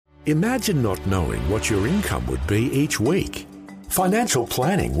Imagine not knowing what your income would be each week. Financial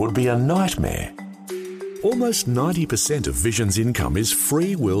planning would be a nightmare. Almost 90% of Vision's income is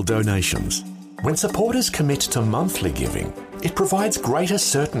free will donations. When supporters commit to monthly giving, it provides greater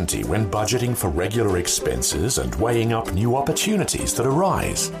certainty when budgeting for regular expenses and weighing up new opportunities that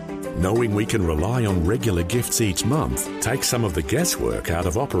arise. Knowing we can rely on regular gifts each month takes some of the guesswork out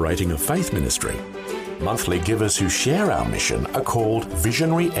of operating a faith ministry. Monthly givers who share our mission are called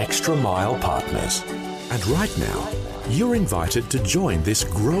Visionary Extra Mile Partners. And right now, you're invited to join this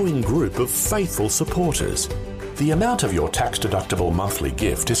growing group of faithful supporters. The amount of your tax-deductible monthly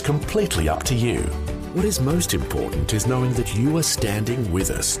gift is completely up to you. What is most important is knowing that you are standing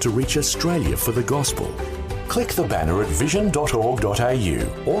with us to reach Australia for the gospel. Click the banner at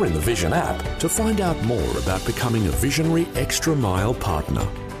vision.org.au or in the Vision app to find out more about becoming a Visionary Extra Mile partner.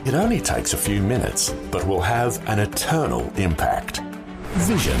 It only takes a few minutes, but will have an eternal impact.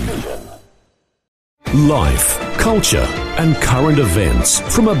 Vision. Life, culture, and current events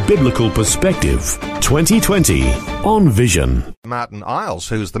from a biblical perspective. 2020 on Vision. Martin Iles,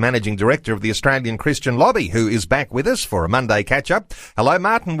 who's the Managing Director of the Australian Christian Lobby, who is back with us for a Monday catch-up. Hello,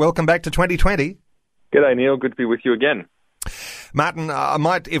 Martin. Welcome back to 2020. G'day, Neil. Good to be with you again. Martin, I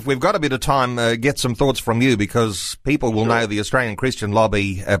might, if we've got a bit of time, get some thoughts from you, because people will know the Australian Christian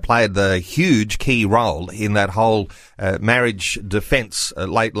Lobby played the huge key role in that whole marriage defence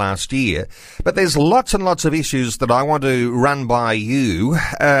late last year. But there's lots and lots of issues that I want to run by you.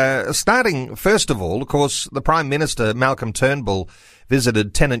 Starting, first of all, of course, the Prime Minister, Malcolm Turnbull,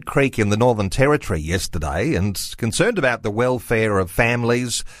 visited Tennant Creek in the Northern Territory yesterday and concerned about the welfare of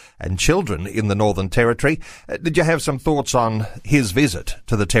families and children in the Northern Territory. Did you have some thoughts on his visit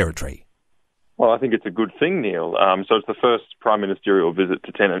to the Territory? Well, I think it's a good thing, Neil. So it's the first prime ministerial visit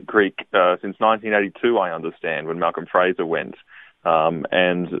to Tennant Creek since 1982, I understand, when Malcolm Fraser went. I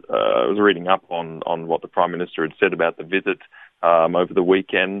was reading up on what the Prime Minister had said about the visit over the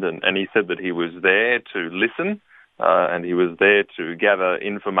weekend, and he said that he was there to listen. And he was there to gather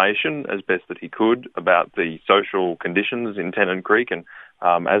information as best that he could about the social conditions in Tennant Creek. And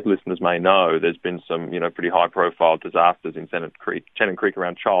as listeners may know, there's been some, pretty high-profile disasters in Tennant Creek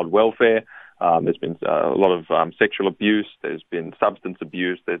around child welfare. There's been a lot of sexual abuse. There's been substance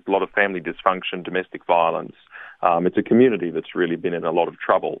abuse. There's a lot of family dysfunction, domestic violence. It's a community that's really been in a lot of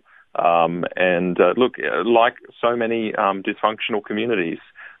trouble. Look, like so many dysfunctional communities,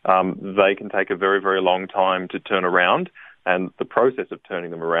 they can take a very, very long time to turn around, and the process of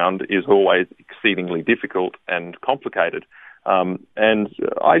turning them around is always exceedingly difficult and complicated. And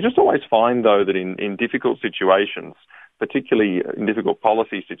I just always find, though, that in difficult situations, particularly in difficult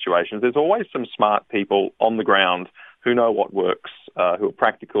policy situations, there's always some smart people on the ground who know what works, who are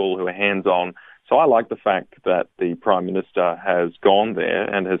practical, who are hands-on. So I like the fact that the Prime Minister has gone there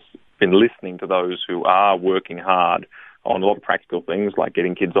and has been listening to those who are working hard on a lot of practical things like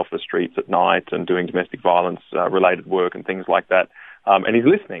getting kids off the streets at night and doing domestic violence related work and things like that. And he's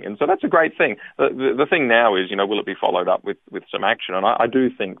listening. And so that's a great thing. The thing now is, will it be followed up with some action? And I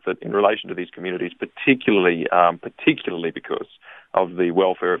do think that in relation to these communities, particularly because of the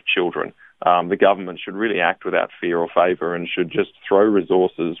welfare of children, the government should really act without fear or favour and should just throw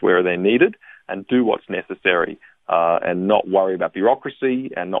resources where they're needed and do what's necessary. And not worry about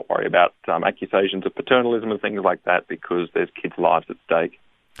bureaucracy and not worry about accusations of paternalism and things like that, because there's kids' lives at stake.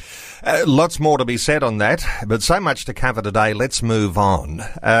 Lots more to be said on that, but so much to cover today. Let's move on.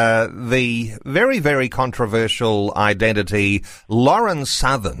 The very, very controversial identity, Lauren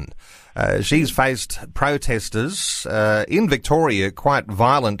Southern. She's faced protesters in Victoria, quite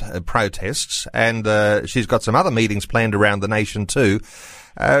violent protests, and she's got some other meetings planned around the nation too.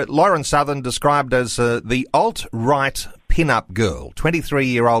 Lauren Southern, described as the alt-right pin-up girl,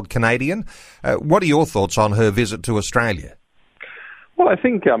 23-year-old Canadian. What are your thoughts on her visit to Australia? Well, I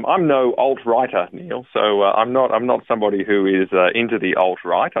think I'm no alt-righter, Neil. So I'm not somebody who is into the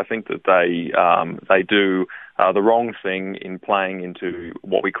alt-right. I think that they do the wrong thing in playing into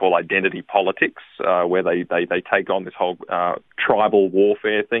what we call identity politics, where they take on this whole tribal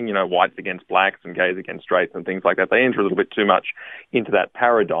warfare thing, whites against blacks and gays against straights and things like that. They enter a little bit too much into that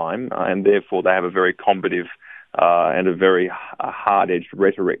paradigm, and therefore they have a very combative and a very hard-edged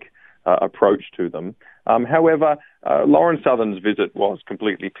rhetoric approach to them. However, Lauren Southern's visit was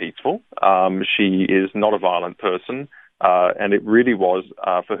completely peaceful. She is not a violent person, and it really was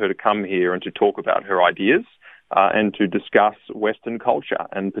for her to come here and to talk about her ideas and to discuss Western culture,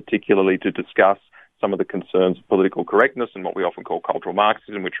 and particularly to discuss some of the concerns of political correctness and what we often call cultural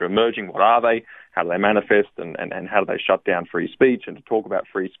Marxism, which are emerging. What are they? How do they manifest? And how do they shut down free speech, and to talk about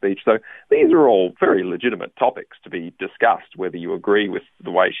free speech? So these are all very legitimate topics to be discussed, whether you agree with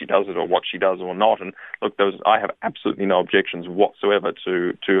the way she does it or what she does or not. And look, I have absolutely no objections whatsoever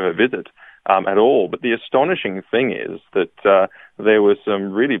to her visit. At all. But the astonishing thing is that there were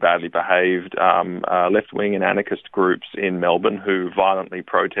some really badly behaved left-wing and anarchist groups in Melbourne who violently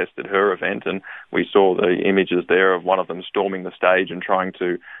protested her event, and we saw the images there of one of them storming the stage and trying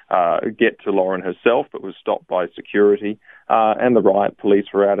to get to Lauren herself, but was stopped by security. And the riot police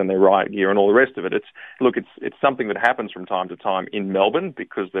were out in their riot gear and all the rest of it. It's something that happens from time to time in Melbourne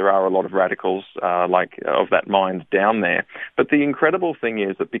because there are a lot of radicals of that mind down there. But the incredible thing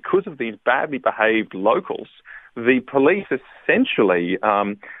is that because of these badly behaved locals, the police essentially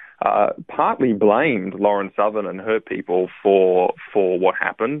partly blamed Lauren Southern and her people for what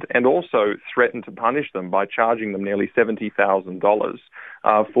happened, and also threatened to punish them by charging them nearly $70,000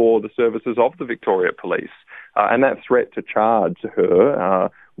 for the services of the Victoria Police. And that threat to charge her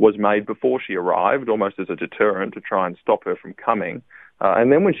was made before she arrived, almost as a deterrent to try and stop her from coming.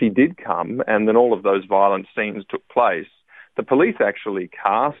 And then when she did come, and then all of those violent scenes took place, the police actually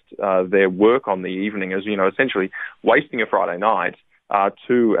cast their work on the evening as, essentially wasting a Friday night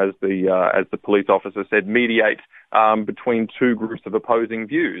to, as the police officer said, mediate between two groups of opposing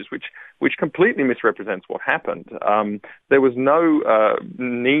views, which completely misrepresents what happened. There was no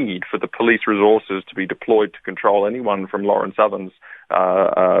need for the police resources to be deployed to control anyone from Lauren Southern's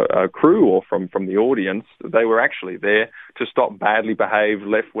crew or from the audience. They were actually there to stop badly behaved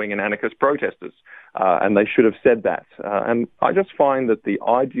left-wing and anarchist protesters, and they should have said that. And I just find that the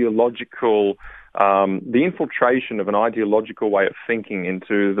infiltration of an ideological way of thinking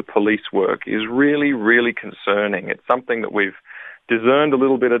into the police work is really, really concerning. It's something that we've discerned a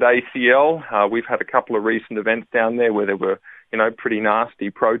little bit at ACL. We've had a couple of recent events down there where there were, pretty nasty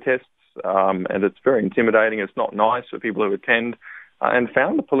protests, and it's very intimidating. It's not nice for people who attend, and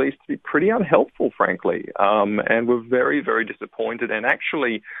found the police to be pretty unhelpful, frankly, and were very, very disappointed, and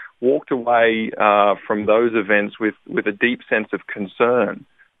actually walked away from those events with a deep sense of concern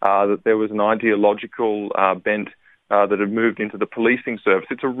that there was an ideological bent that had moved into the policing service.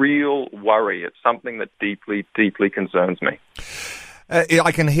 It's a real worry. It's something that deeply, deeply concerns me.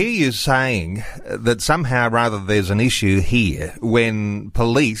 I can hear you saying that somehow or other there's an issue here when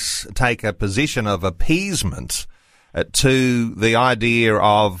police take a position of appeasement to the idea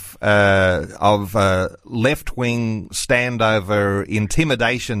of left-wing standover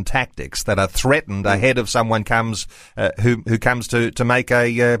intimidation tactics that are threatened ahead of someone who comes to make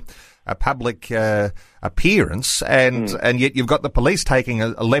a public appearance, and yet you've got the police taking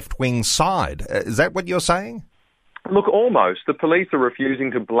a left-wing side. Is that what you're saying? Look, almost. The police are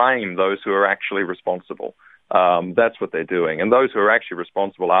refusing to blame those who are actually responsible. That's what they're doing. And those who are actually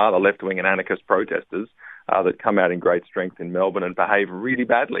responsible are the left-wing and anarchist protesters that come out in great strength in Melbourne and behave really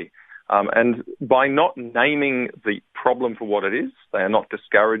badly. And by not naming the problem for what it is, they are not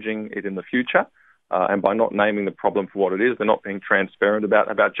discouraging it in the future. And by not naming the problem for what it is, they're not being transparent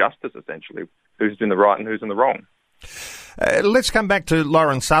about justice, essentially, who's in the right and who's in the wrong. Let's come back to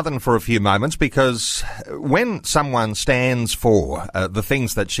Lauren Southern for a few moments, because when someone stands for the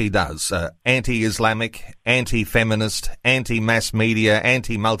things that she does, anti-Islamic, anti-feminist, anti-mass media,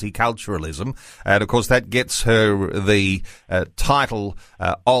 anti-multiculturalism, and of course that gets her the title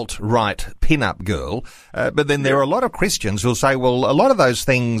alt-right pin-up girl, but then there are a lot of Christians who'll say, well, a lot of those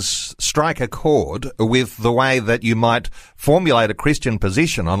things strike a chord with the way that you might formulate a Christian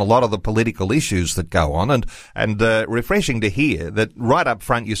position on a lot of the political issues that go on, and refreshing to hear that right up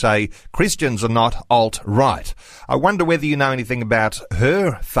front you say Christians are not alt-right. I wonder whether you know anything about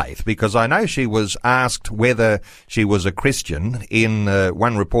her faith, because I know she was asked whether she was a Christian in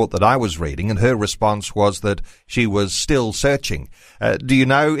one report that I was reading, and her response was that she was still searching. Do you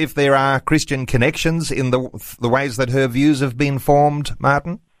know if there are Christian connections in the ways that her views have been formed,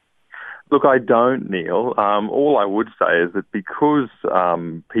 Martin? Look, I don't, Neil. All I would say is that because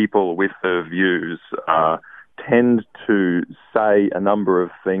people with her views tend to say a number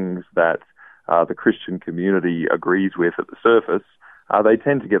of things that the Christian community agrees with at the surface, they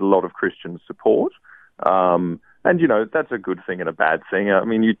tend to get a lot of Christian support. And, that's a good thing and a bad thing. I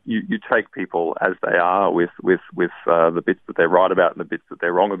mean, you take people as they are with the bits that they're right about and the bits that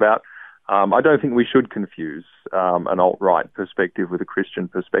they're wrong about. I don't think we should confuse an alt-right perspective with a Christian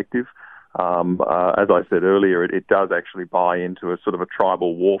perspective. As I said earlier, it does actually buy into a sort of a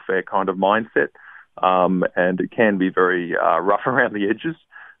tribal warfare kind of mindset. And it can be very rough around the edges.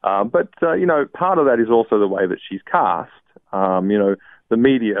 But part of that is also the way that she's cast. the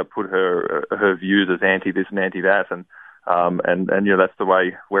media put her views as anti this and anti that, and that's the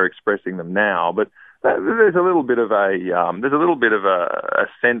way we're expressing them now. But there's a little bit of a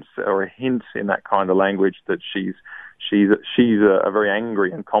sense or a hint in that kind of language that she's a very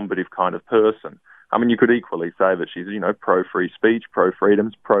angry and combative kind of person. I mean, you could equally say that she's, pro free speech, pro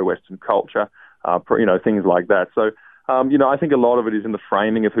freedoms, pro Western culture, things like that. So, I think a lot of it is in the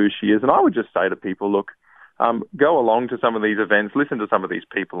framing of who she is. And I would just say to people, look, go along to some of these events, listen to some of these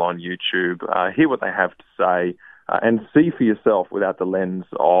people on YouTube, hear what they have to say, and see for yourself without the lens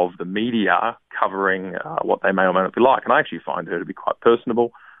of the media covering what they may or may not be like. And I actually find her to be quite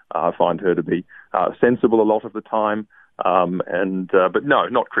personable. I find her to be sensible a lot of the time, but no,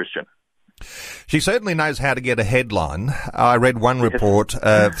 not Christian. She certainly knows how to get a headline. I read one report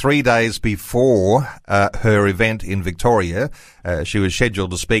 3 days before her event in Victoria. She was scheduled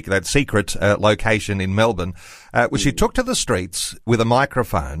to speak at that secret location in Melbourne, where she took to the streets with a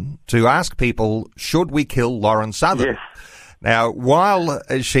microphone to ask people, should we kill Lauren Southern? Yes. Now, while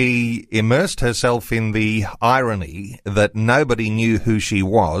she immersed herself in the irony that nobody knew who she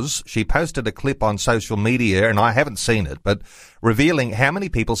was, she posted a clip on social media, and I haven't seen it, but revealing how many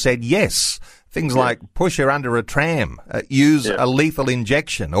people said yes. Things like push her under a tram, use a lethal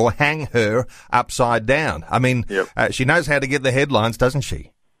injection, or hang her upside down. I mean, she knows how to get the headlines, doesn't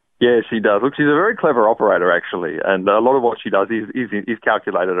she? Yeah, she does. Look, she's a very clever operator, actually, and a lot of what she does is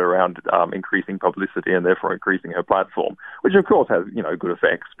calculated around increasing publicity and therefore increasing her platform, which of course has good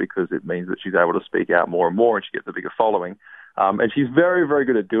effects because it means that she's able to speak out more and more, and she gets a bigger following. And she's very, very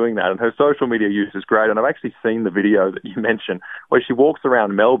good at doing that, and her social media use is great. And I've actually seen the video that you mentioned where she walks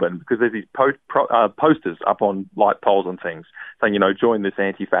around Melbourne because there's these posters up on light poles and things saying, join this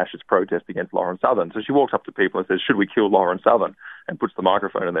anti-fascist protest against Lauren Southern. So she walks up to people and says, should we kill Lauren Southern? And puts the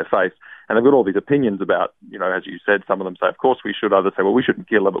microphone in their face. And they've got all these opinions about, as you said, some of them say, of course we should. Others say, well, we shouldn't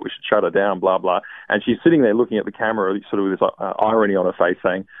kill her, but we should shut her down, blah, blah. And she's sitting there looking at the camera, sort of with this irony on her face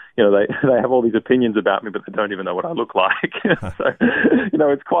saying, they have all these opinions about me, but they don't even know what I look like. So,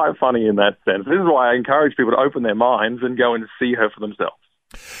 it's quite funny in that sense. This is why I encourage people to open their minds and go and see her for themselves.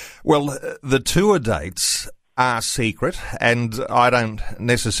 Well, the tour dates are secret, and I don't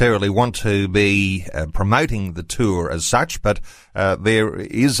necessarily want to be promoting the tour as such, but there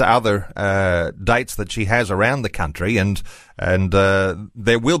is other dates that she has around the country, and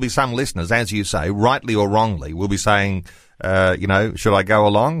there will be some listeners, as you say, rightly or wrongly, will be saying, should I go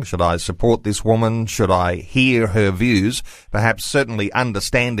along? Should I support this woman? Should I hear her views? Perhaps certainly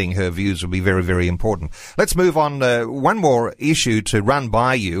understanding her views would be very, very important. Let's move on. One more issue to run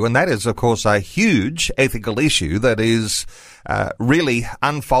by you, and that is, of course, a huge ethical issue that is really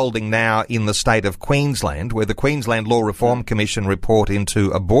unfolding now in the state of Queensland, where the Queensland Law Reform Commission report into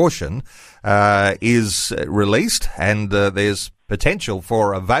abortion is released, and there's potential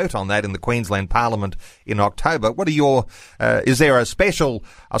for a vote on that in the Queensland Parliament in October. What are your, is there a special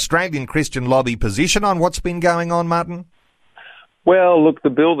Australian Christian lobby position on what's been going on, Martin? Well, look, the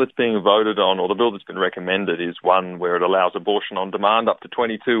bill that's being voted on, or the bill that's been recommended, is one where it allows abortion on demand up to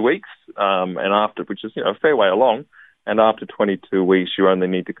 22 weeks, and after, which is a fair way along, and after 22 weeks you only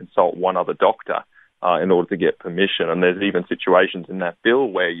need to consult one other doctor in order to get permission. And there's even situations in that bill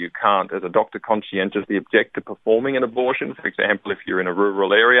where you can't, as a doctor, conscientiously object to performing an abortion. For example, if you're in a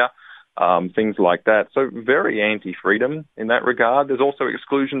rural area, things like that. So very anti-freedom in that regard. There's also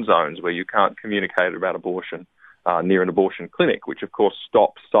exclusion zones where you can't communicate about abortion near an abortion clinic, which of course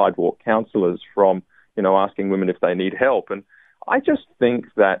stops sidewalk counsellors from, asking women if they need help. And I just think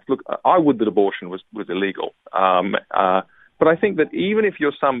that, look, I would that abortion was illegal. But I think that even if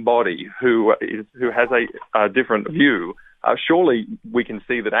you're somebody who has a different view, surely we can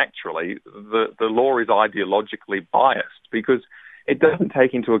see that actually the law is ideologically biased because it doesn't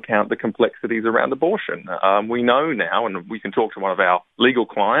take into account the complexities around abortion. We know now, and we can talk to one of our legal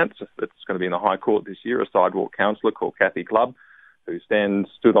clients that's going to be in the High Court this year, a sidewalk counsellor called Kathy Clubb, who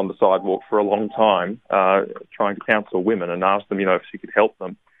stood on the sidewalk for a long time trying to counsel women and asked them, if she could help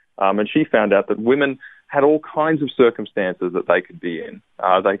them. And she found out that women had all kinds of circumstances that they could be in.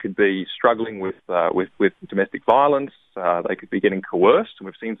 They could be struggling with domestic violence. They could be getting coerced. And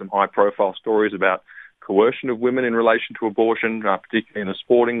we've seen some high-profile stories about coercion of women in relation to abortion, particularly in the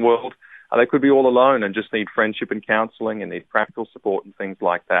sporting world. They could be all alone and just need friendship and counselling and need practical support and things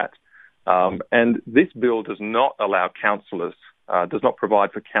like that. And this bill does not allow counsellors, does not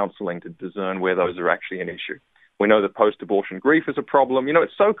provide for counselling to discern where those are actually an issue. We know that post-abortion grief is a problem.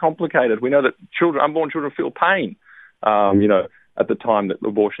 It's so complicated. We know that unborn children feel pain, at the time that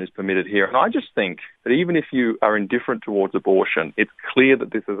abortion is permitted here. And I just think that even if you are indifferent towards abortion, it's clear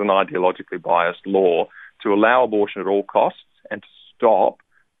that this is an ideologically biased law to allow abortion at all costs and to stop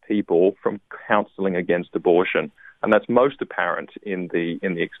people from counselling against abortion. And that's most apparent in the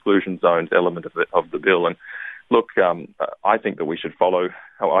exclusion zones element of the bill. And look, I think that we should follow.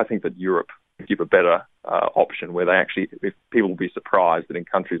 I think that Europe would give a better option where they actually, if people will be surprised that in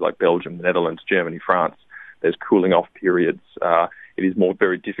countries like Belgium, the Netherlands, Germany, France, there's cooling off periods. It is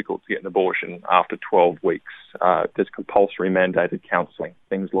very difficult to get an abortion after 12 weeks. There's compulsory mandated counselling,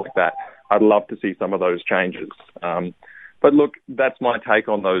 things like that. I'd love to see some of those changes. But look, that's my take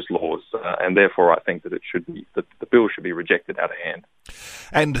on those laws, and therefore I think that the bill should be rejected out of hand.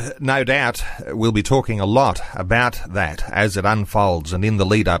 And no doubt we'll be talking a lot about that as it unfolds and in the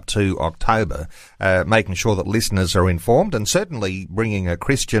lead up to October, making sure that listeners are informed and certainly bringing a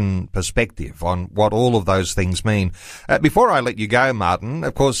Christian perspective on what all of those things mean. Before I let you go, Martin,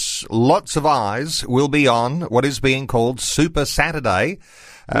 of course, lots of eyes will be on what is being called Super Saturday.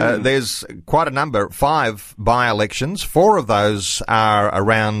 There's quite a number, 5 by-elections. 4 of those are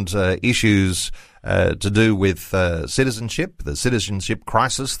around issues to do with citizenship, the citizenship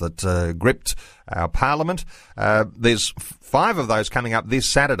crisis that gripped our parliament. There's 5 of those coming up this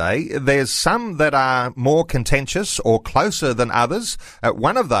Saturday. There's some that are more contentious or closer than others.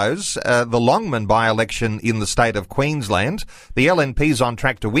 One of those, the Longman by-election in the state of Queensland. The LNP's on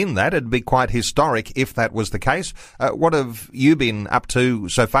track to win that. It'd be quite historic if that was the case. What have you been up to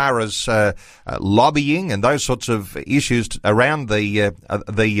so far as lobbying and those sorts of issues around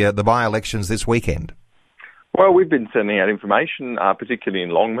the by-elections this weekend? Well, we've been sending out information, particularly in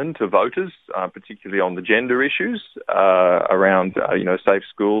Longman, to voters, particularly on the gender issues around, safe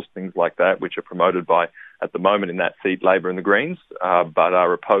schools, things like that, which are promoted by, at the moment in that seat, Labor and the Greens, but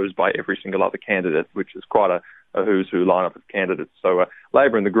are opposed by every single other candidate, which is quite a who's who lineup of candidates. So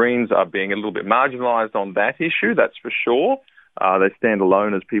Labor and the Greens are being a little bit marginalised on that issue, that's for sure. They stand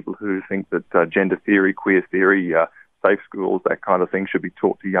alone as people who think that gender theory, queer theory, safe schools, that kind of thing should be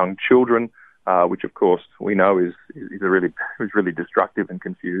taught to young children. Which, of course, we know is really destructive and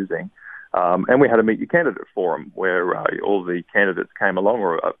confusing. And we had a Meet Your Candidate forum where all the candidates came along,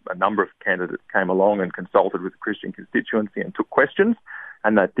 or a number of candidates came along and consulted with the Christian constituency and took questions,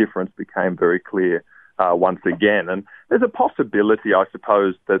 and that difference became very clear once again. And there's a possibility, I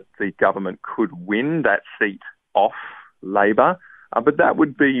suppose, that the government could win that seat off Labor, but that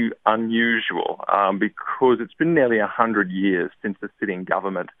would be unusual because it's been nearly 100 years since the sitting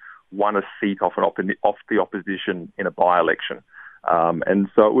government won a seat off the opposition in a by-election. And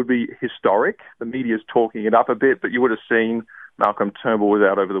so it would be historic. The media's talking it up a bit, but you would have seen Malcolm Turnbull was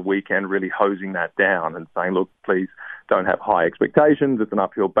out over the weekend really hosing that down and saying, look, please don't have high expectations. It's an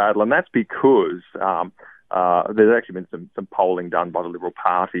uphill battle. And that's because there's actually been some polling done by the Liberal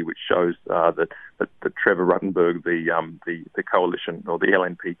Party which shows that Trevor Ruttenberg, the coalition or the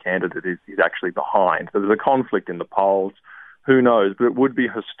LNP candidate, is actually behind. So there's a conflict in the polls. Who knows? But it would be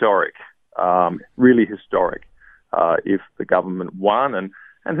historic, really historic, if the government won. And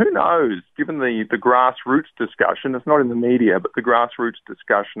who knows, given the grassroots discussion, it's not in the media, but the grassroots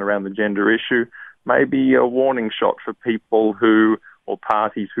discussion around the gender issue may be a warning shot for people or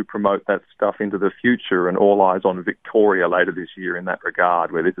parties who promote that stuff into the future, and all eyes on Victoria later this year in that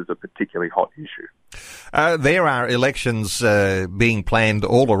regard, where this is a particularly hot issue. There are elections being planned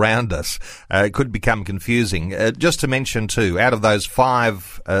all around us. It could become confusing. Just to mention too, out of those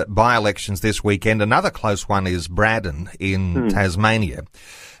 5 by-elections this weekend, another close one is Braddon in Tasmania.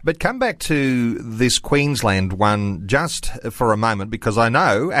 But come back to this Queensland one just for a moment, because I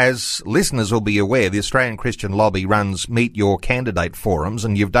know, as listeners will be aware, the Australian Christian Lobby runs Meet Your Candidate forums,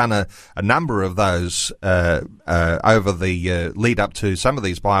 and you've done a number of those over the lead up to some of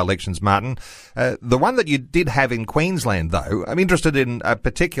these by-elections, Martin. The one that you did have in Queensland, though, I'm interested in a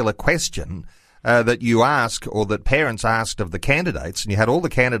particular question that you asked, or that parents asked of the candidates, and you had all the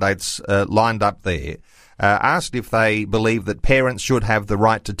candidates lined up there. Asked if they believe that parents should have the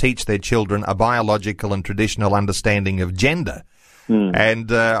right to teach their children a biological and traditional understanding of gender.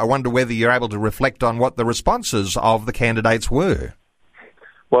 And I wonder whether you're able to reflect on what the responses of the candidates were.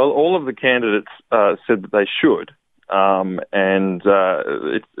 Well, all of the candidates said that they should. That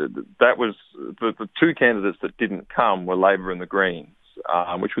was the 2 candidates that didn't come were Labor and the Greens,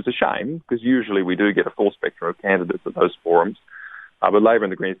 which was a shame, because usually we do get a full spectrum of candidates at those forums. But Labor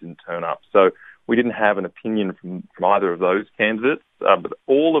and the Greens didn't turn up. So we didn't have an opinion from either of those candidates, but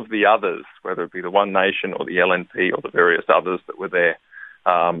all of the others, whether it be the One Nation or the LNP or the various others that were there,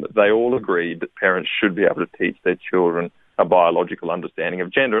 they all agreed that parents should be able to teach their children a biological understanding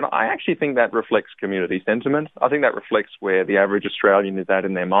of gender. And I actually think that reflects community sentiment. I think that reflects where the average Australian is at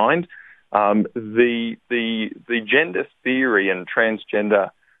in their mind. The gender theory and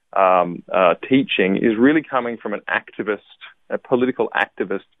transgender teaching is really coming from an activist a political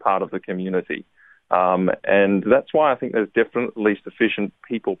activist part of the community. And that's why I think there's definitely sufficient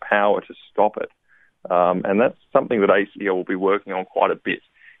people power to stop it. And that's something that ACL will be working on quite a bit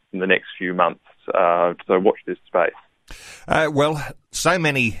in the next few months. So watch this space. Well, so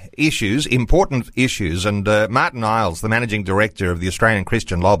many issues, important issues, and Martyn Iles, the Managing Director of the Australian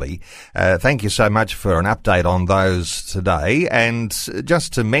Christian Lobby, thank you so much for an update on those today. And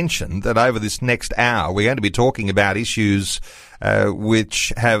just to mention that over this next hour, we're going to be talking about issues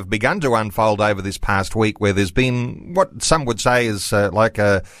which have begun to unfold over this past week, where there's been what some would say is like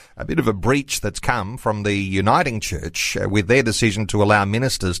a bit of a breach that's come from the Uniting Church with their decision to allow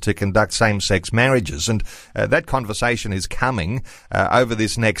ministers to conduct same-sex marriages. And that conversation is coming over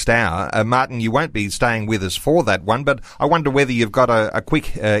this next hour. Martyn, you won't be staying with us for that one, but I wonder whether you've got a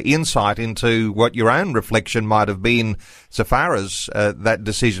quick insight into what your own reflection might have been so far as that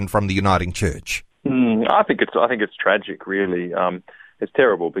decision from the Uniting Church. I think it's tragic, really. It's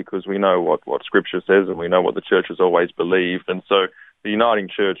terrible because we know what Scripture says and we know what the Church has always believed. And so the Uniting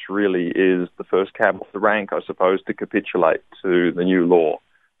Church really is the first cab off the rank, I suppose, to capitulate to the new law.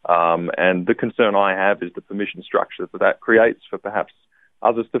 And the concern I have is the permission structure that creates for perhaps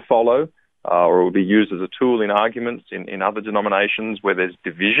others to follow, or it will be used as a tool in arguments in other denominations where there's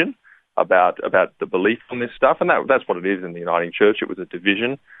division about the belief on this stuff. And that's what it is in the Uniting Church. It was a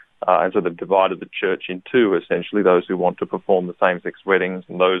division. And so they've divided the church in two, essentially, those who want to perform the same-sex weddings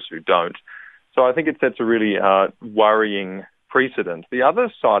and those who don't. So I think it sets a really worrying precedent. The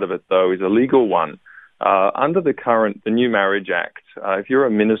other side of it, though, is a legal one. Under the New Marriage Act, if you're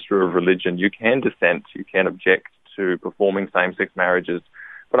a minister of religion, you can dissent, you can object to performing same-sex marriages.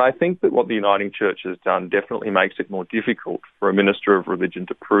 But I think that what the Uniting Church has done definitely makes it more difficult for a minister of religion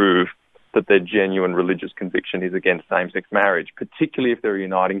to prove that their genuine religious conviction is against same-sex marriage, particularly if they're a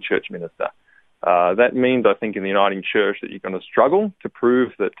Uniting Church minister. That means, I think, in the Uniting Church that you're going to struggle to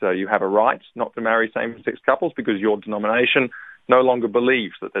prove that you have a right not to marry same-sex couples because your denomination no longer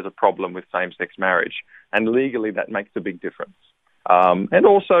believes that there's a problem with same-sex marriage. And legally, that makes a big difference. And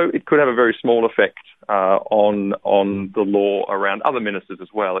also, it could have a very small effect on the law around other ministers as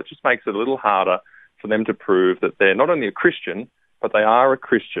well. It just makes it a little harder for them to prove that they're not only a Christian, but they are a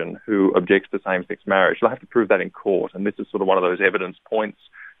Christian who objects to same-sex marriage. They'll have to prove that in court, and this is sort of one of those evidence points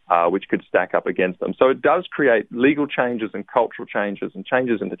which could stack up against them. So it does create legal changes and cultural changes and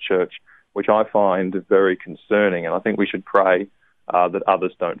changes in the church, which I find very concerning, and I think we should pray that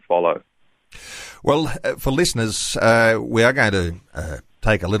others don't follow. Well, for listeners, we are going to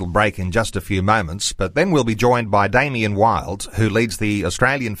take a little break in just a few moments, but then we'll be joined by Damien Wild, who leads the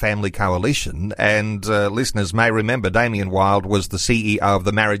Australian Family Coalition. And listeners may remember Damien Wild was the CEO of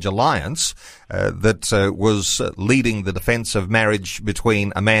the Marriage Alliance that was leading the defence of marriage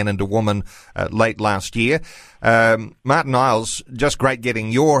between a man and a woman late last year. Martyn Iles, just great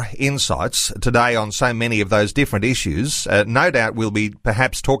getting your insights today on so many of those different issues. No doubt we'll be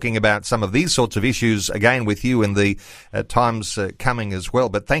perhaps talking about some of these sorts of issues again with you in the times coming as well.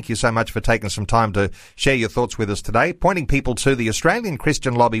 But thank you so much for taking some time to share your thoughts with us today, pointing people to the Australian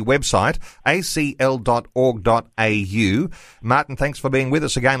Christian Lobby website, acl.org.au. Martyn, thanks for being with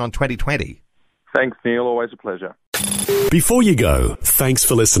us again on 2020. Thanks, Neil. Always a pleasure. Before you go, thanks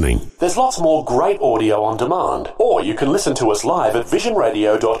for listening. There's lots more great audio on demand, or you can listen to us live at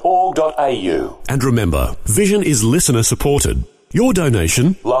visionradio.org.au. And remember, Vision is listener supported. Your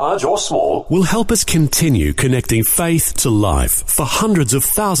donation, large or small, will help us continue connecting faith to life for hundreds of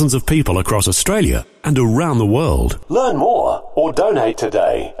thousands of people across Australia and around the world. Learn more or donate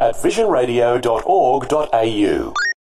today at visionradio.org.au.